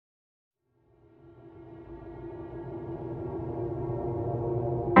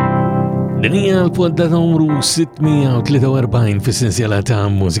Din hija l-poddata numru 643 fis-sensiela ta'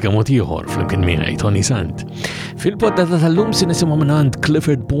 mużika mod ieħor flimkien miegħi Tony Sant. Fil-poddata tal-lum se nisimgħu minn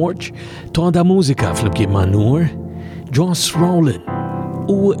Clifford Borch, toda mużika flimkien ma' Noor, Joss Rowland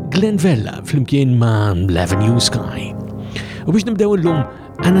u Glenn Vella flimkien ma' L'Avenue Sky. U biex nibdew illum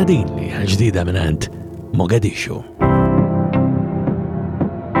għandna din li ġdida minn Mogadishu.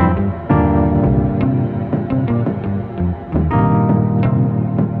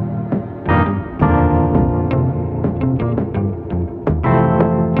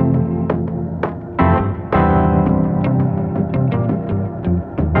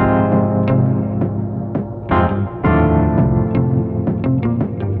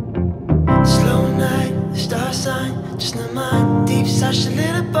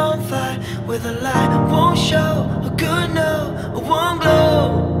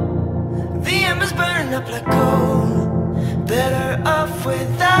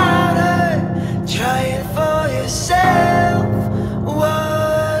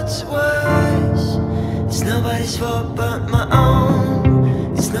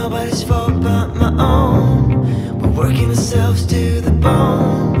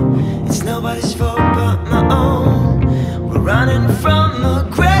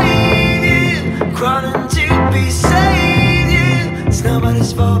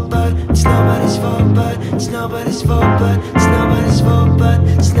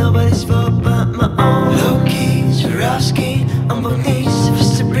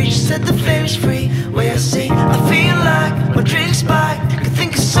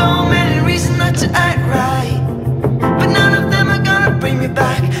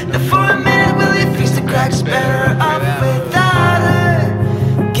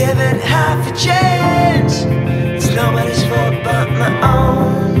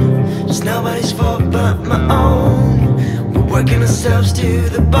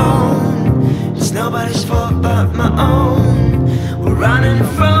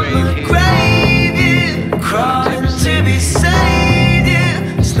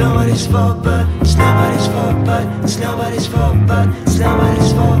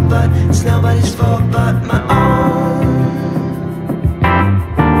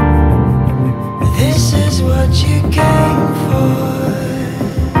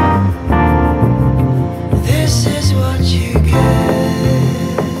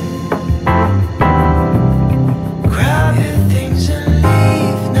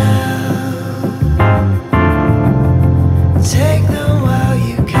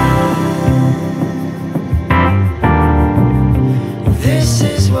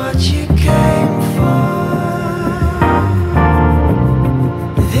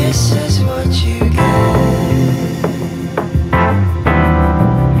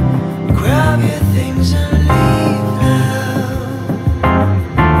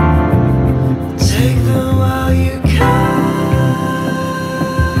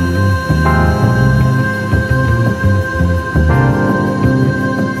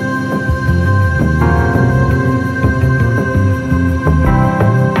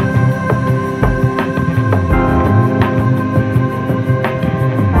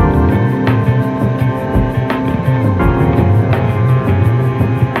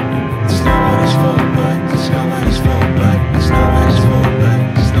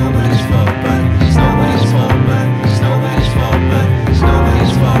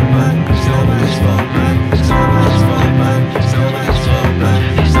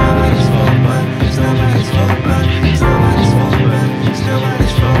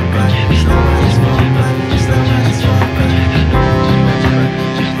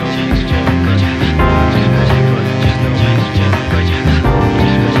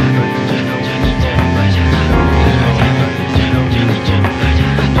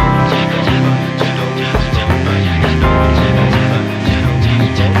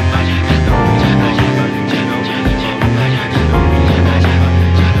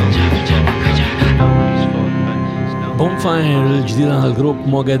 Ġdida għal-grupp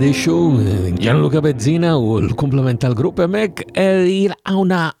Mogadishu, Gianluca Bezzina u l-komplement tal-grupp emek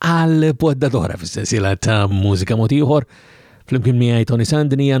jilqawna għal-poddatora fil-sensila ta' mużika mod ieħor fl-imkien miegħi Tony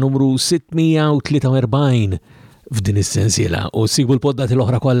Sandini numru 643 f'din is-sensiela u sigu l-poddati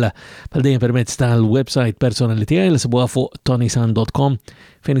l-oħra kollha bħal dejjem permezz tal-website personali tiegħi li sibuha fuq tonysand.com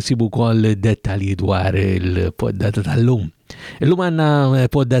fejn isibu wkoll dettalji dwar il-poddata tal-lum. Illum għandna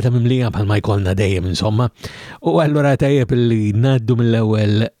poddata mimlija bħal ma jkollna dejjem insomma u allura tajjeb li ngħaddu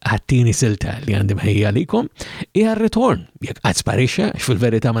mill-ewwel ħattini silta li għandi mħejja likom hija r-ritorn jekk qatt sparixxa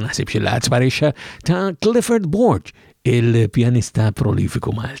fil-verità ma naħsibx li qatt sparixxa ta' Clifford Borch, il-pjanista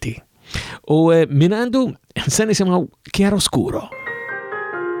prolifiku Malti. U min għandu se nisimgħu Chiaroscuro.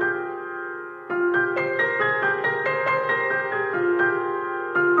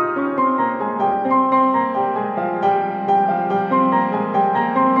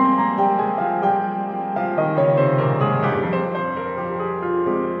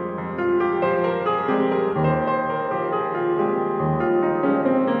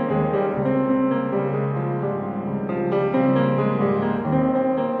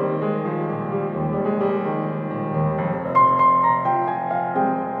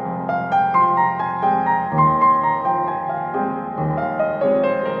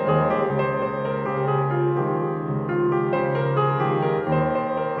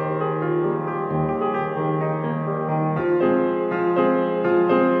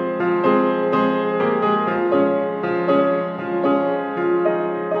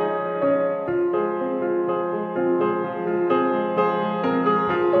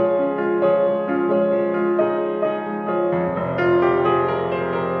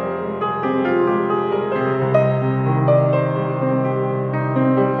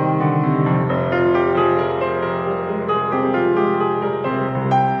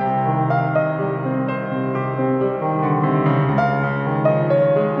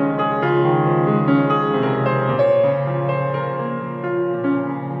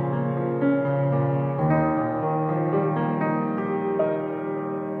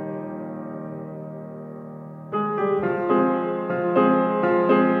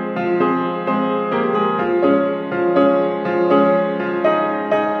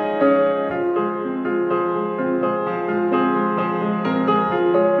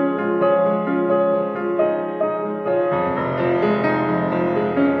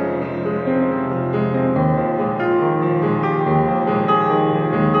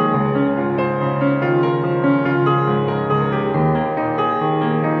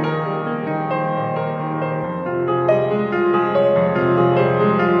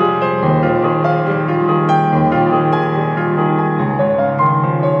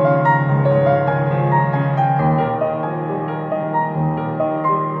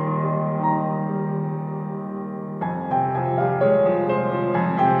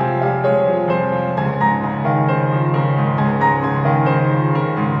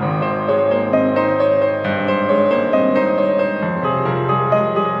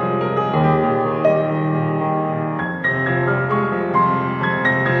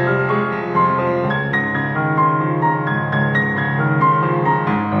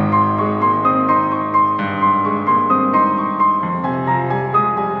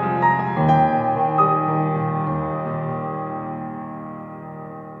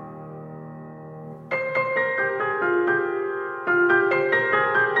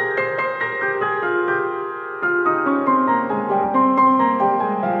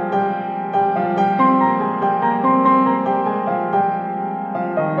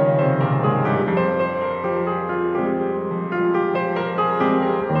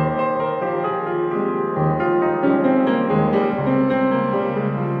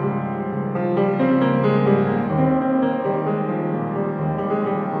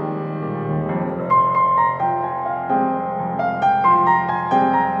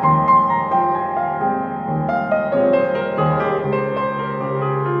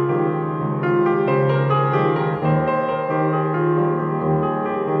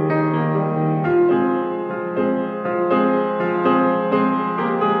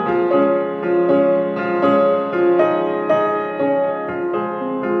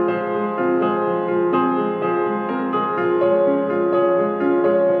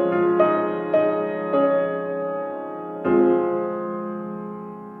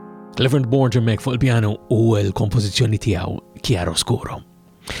 Clifford Borger mek fuq il-pjano u l-kompożizzjoni tiegħu Chiaroscuro.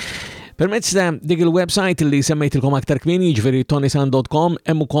 Permezz ta' dik il-website li semmejtilkom aktar kmini, ġifieri tonysan.com,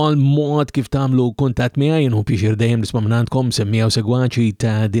 hemm ukoll mod kif tagħmlu kuntatt miegħi, inhu pixir dejjem nisma' mingħandkom semmijaw segwaċi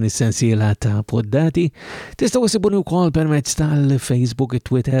ta' din is-sensiela ta' poddati. Tistgħu issibuni wkoll permezz tal-Facebook,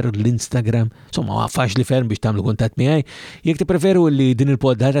 Twitter, l-Instagram, insomma faċli ferm biex tagħmlu kuntatt miegħi. Jekk tippreferu li din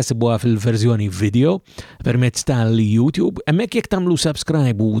il-poddata sibuha fil-verżjoni video permezz tal-YouTube, hemmhekk jekk tagħmlu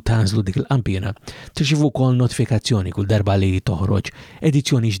subscribe u tażlu dik il-qampina, tirċivu wkoll notifikazzjoni kull darba li toħroġ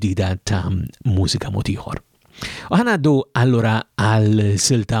edizzjoni ġdida ta' mużika motiħor. U ħanaddu allura għal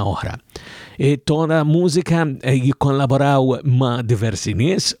silta oħra. Toda mużika jikollaboraw ma' diversi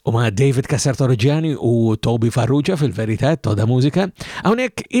nies u ma' David Casartorgiani u Toby Farrugia fil-verità toda mużika.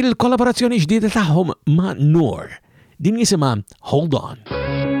 Hawnhekk il-kollaborazzjoni ġdida tagħhom ma' Noor. Din jisimha Hold On.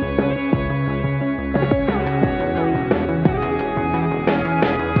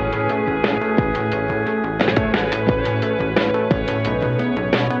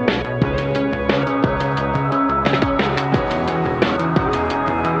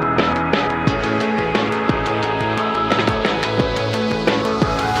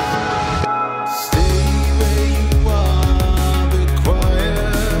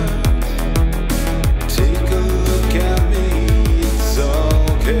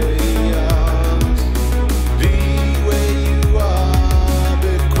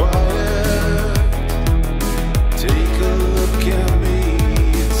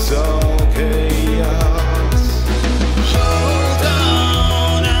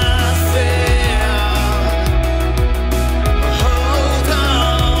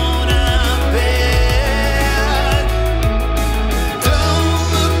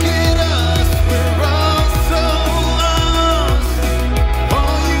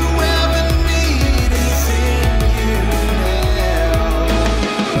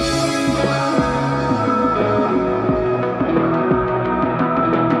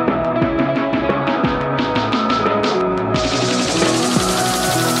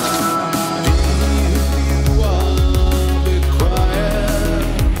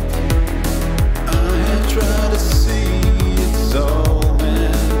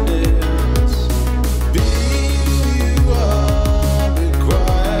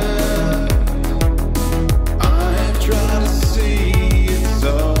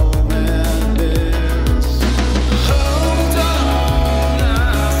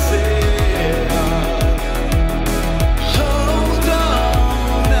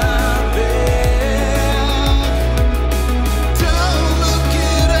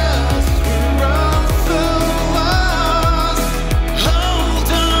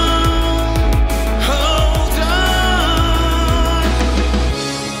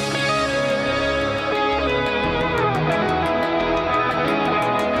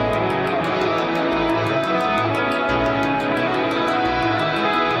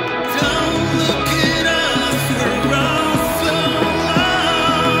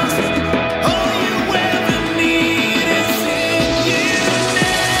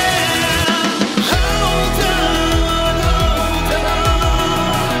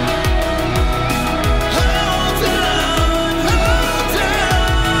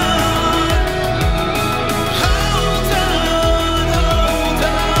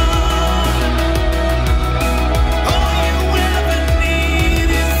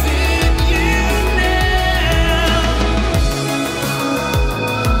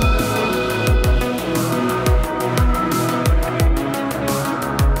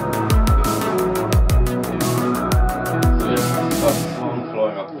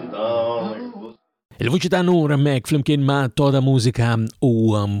 Il-vuċi ta' Noor mek flimkien ma' toda mużika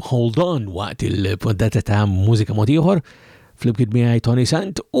u Hold On waqt il-poddata ta' mużika motiħor flimkien miħaj Tony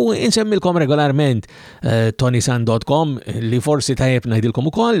Sant u insemmilkom regolarment tonysan.com li forsi tajjeb najdilkom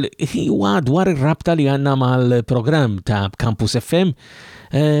u koll huwa dwar ir-rabta li għanna mal-program ta' Campus FM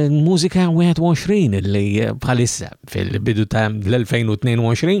mużika 21 li bħalissa fil-bidu ta'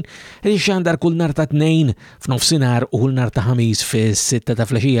 l-2022 xandar kull nar ta' 2 f'nofsinar u kull nar ta' 5 fis-6 ta'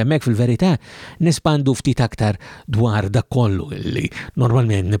 flaxija mek fil-verità nispandu ftit aktar dwar da kollu li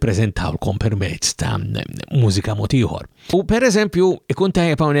normalment niprezentawlkom permezz ta' mużika motiħor. U per eżempju ikun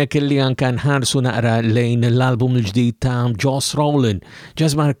tajjeb hawnhekk li anke nħarsu naqra lejn l-album l-ġdid ta' Joss Rowland,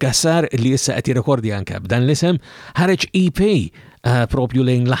 Jasmar Kassar li issa qed jirrekordja anke b'dan l-isem ħareġ EP propju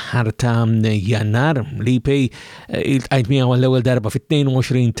lejn l-aħħar ta' Jannar l-EP il-tqajt miegħu l-ewwel darba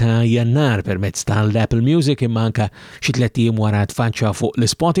fit-22 ta' Jannar permezz tal-Apple Music imma anke xi 3 ijiem wara tfaċċa fuq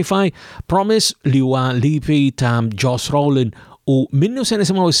l-Spotify. Promise li huwa l-EP ta' Joss Rowland u minnu se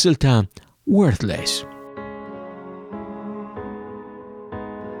nisimgħu s-silta Worthless.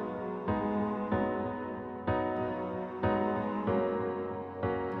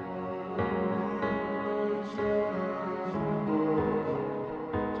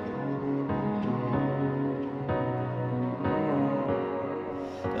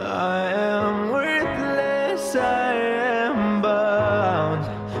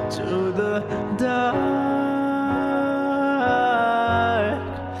 to the dark.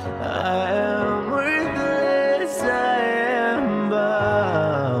 I am worthless, I am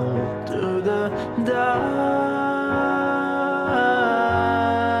bound to the dark.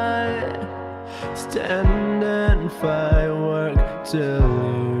 Stand and fight, work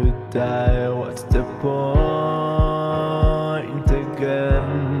till you die. What's the point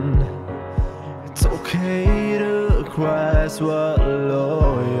again? It's okay to cry,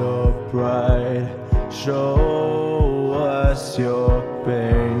 swallow your pride. Show us your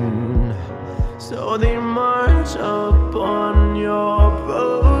pain. So they march upon your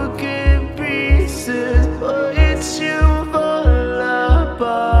broken pieces, but it's you fall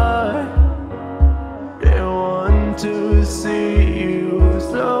apart. They want to see you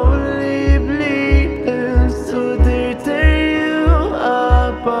slowly bleeding, so they tear you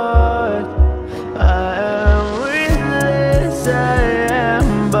apart. I am worthless, I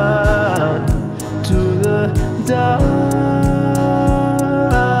am bound to the dark.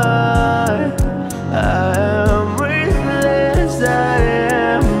 I am worthless, I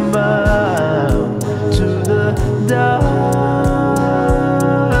am bound to the dark.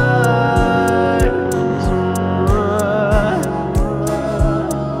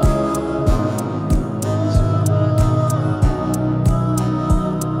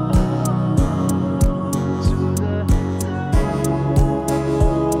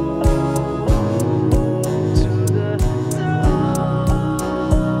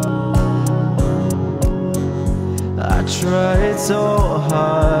 I tried so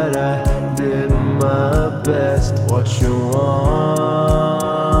hard, I did my best. What you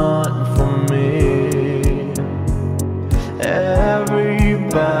want from me?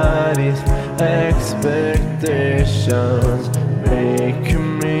 Everybody's expectations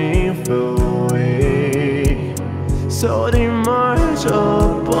making me feel weak. So they march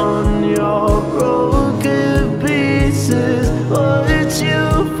upon your broken pieces, but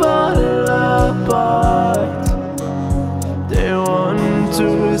you fall apart. They want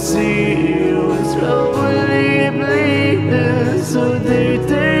to see you slowly bleeding, so they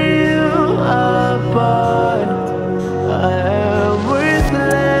tear you apart. I am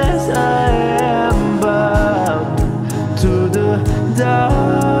worthless, I am bound to the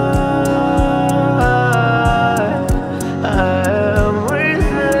dark. I am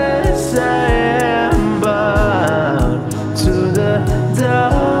worthless, I am bound to the dark.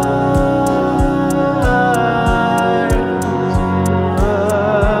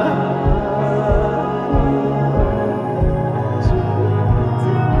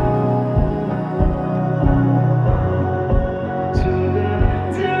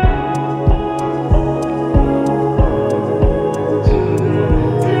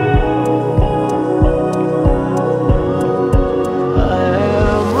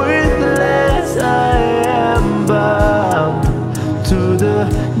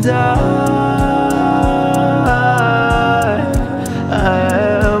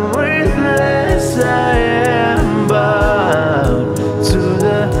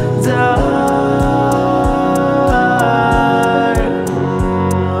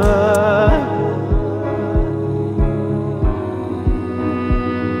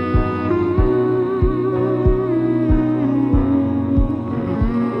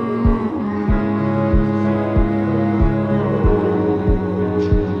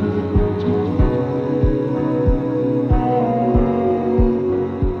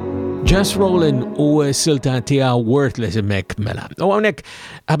 Josh Brolin u s-silta tiegħu Worthless immek mela. U hawnhekk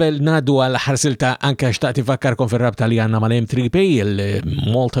qabel ngħaddu għal ħarsilta anke xtaqt ifakkarkom fir-rabta li għandna mal-M3P,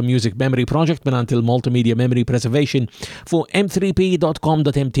 il-Malta Music Memory Project mingħand il-Multimedia Memory Preservation fuq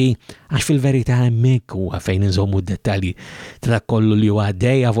m3p.com.mt għax fil-verità hemmhekk huwa fejn inżommu d-dettalji ta' kollu li huwa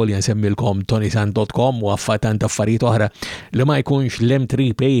għaddej avolja nsemmilkom tonisan.com u affatant affarijiet oħra li ma jkunx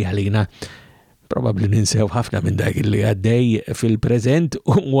l-M3P għalina. Probabli ninsew ħafna minn dak li għaddej fil-preżent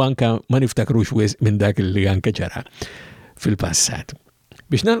u anka ma niftakrux wis minn dak li anke ġara fil-passat.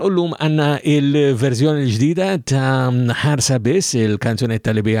 Biex nagħlqu għandna il-verżjoni l-ġdida ta' ħarsa biss,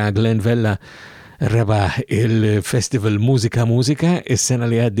 il-kanzunetta li biha Glenn Vella rebaħ il-Festival Mużika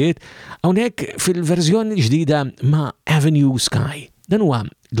is-sena li għaddiet, hawnhekk fil-verżjoni l-ġdida ma' Avenue Sky. Dan huwa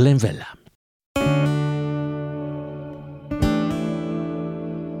Glenn Vella.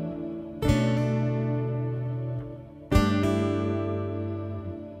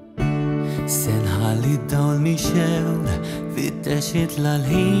 Senħalli d-dawl mixew fit-texit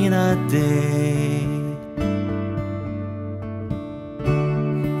l-ħin għaddej,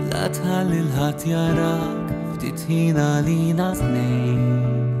 la tħalli l-ħat jarak ftit ħin għalina tnejn.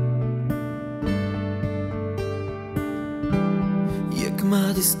 Jekk Jekk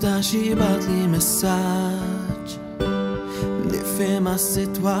ma tistax jibgħatli messaġġ nifhem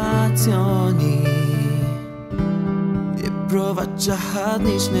is-sitwazzjoni ipprova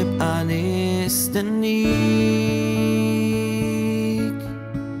ġaħadniex nibqa' nistennik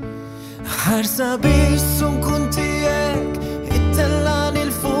ħarsa biex nkun tiegħek it-tellani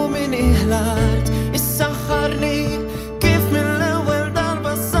l-fuq minn iħlart issaħħarni kif mill-ewwel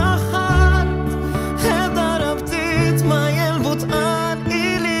darba saħħart ħedara bdiet ma jelbut qal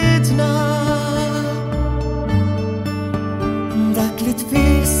ilitna dak li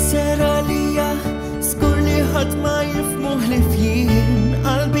tfisser għalija żgur li ħadd ma jifhmuh li fjien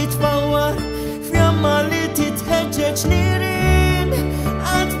qalbi tfawwar f'jamma li titħeġġeġ nirien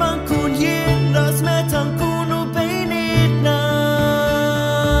qatt ma nkun jien ras meta nkunu bejnietna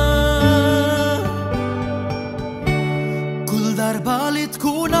kull darba li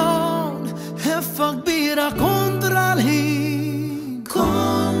tkun hawn ħeffa kbira kontra l-ħin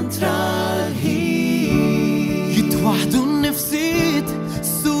jitwaħdu n-nifsiet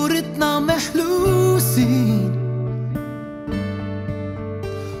suritna meħlusin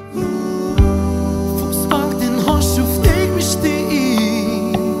fuq sbak tinħoxxu f'dik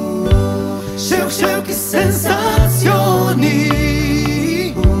mixtieqin xewk is-sensazzjoni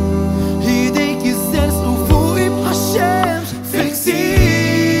idejk jisselżqu fuqi bħax-xemx fil-ksir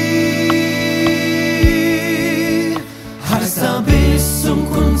ħarsa biex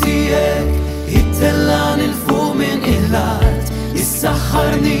nkun tiegħek it-tellani l-fuq minn il-art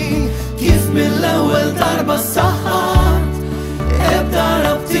issaħħarni kif mill-ewwel darba saħħart ebda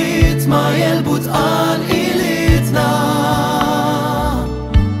rabtiet ma jelbut qal ilitna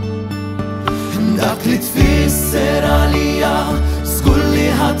dak li tfisser għalija żgur li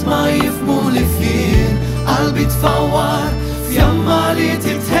ħadd ma jifhmu li fien qalbi tfawwar f'jamma li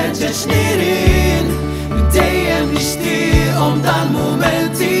titħeġġeġ nirien dejjem nixtieqhom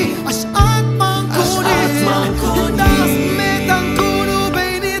dal-mumenti għax qatt ma nkun meta nkunu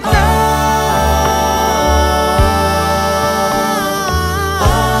bejnietna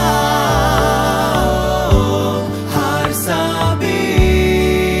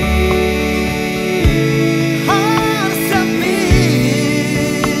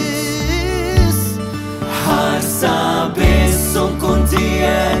ħarsa biss nkun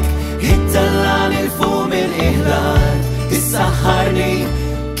tiegħek it-tellani l-fuq minn iħlart issaħħarni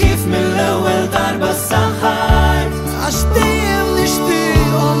kif mill-ewwel darba saħħart għax dejjem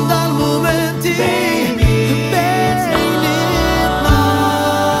nixtieqhom dal-mumenti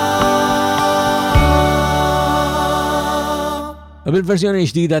Bil-verżjoni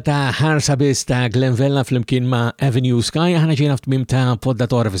ġdida ta' ħarsa biss ta' Glenn Vella flimkien ma' Avenue Sky aħna ġejna f'tmiem ta'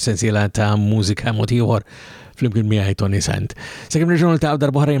 poddatora fis-sensiela ta' mużika mod ieħor flimkien miegħi Tony Sant. Sakemm nerġgħu niltaqgħu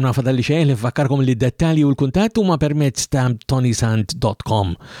darba oħra jemna fadalli xejn li nfakkarkom li d-dettalji u l-kuntatt huma permezz ta'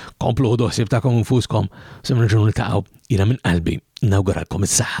 tonysant.com. Komplu ħodu ħsieb tagħkom infuskom se nerġgħu niltaqgħu jiena minn qalbi nawguralkom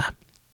is-saħħa.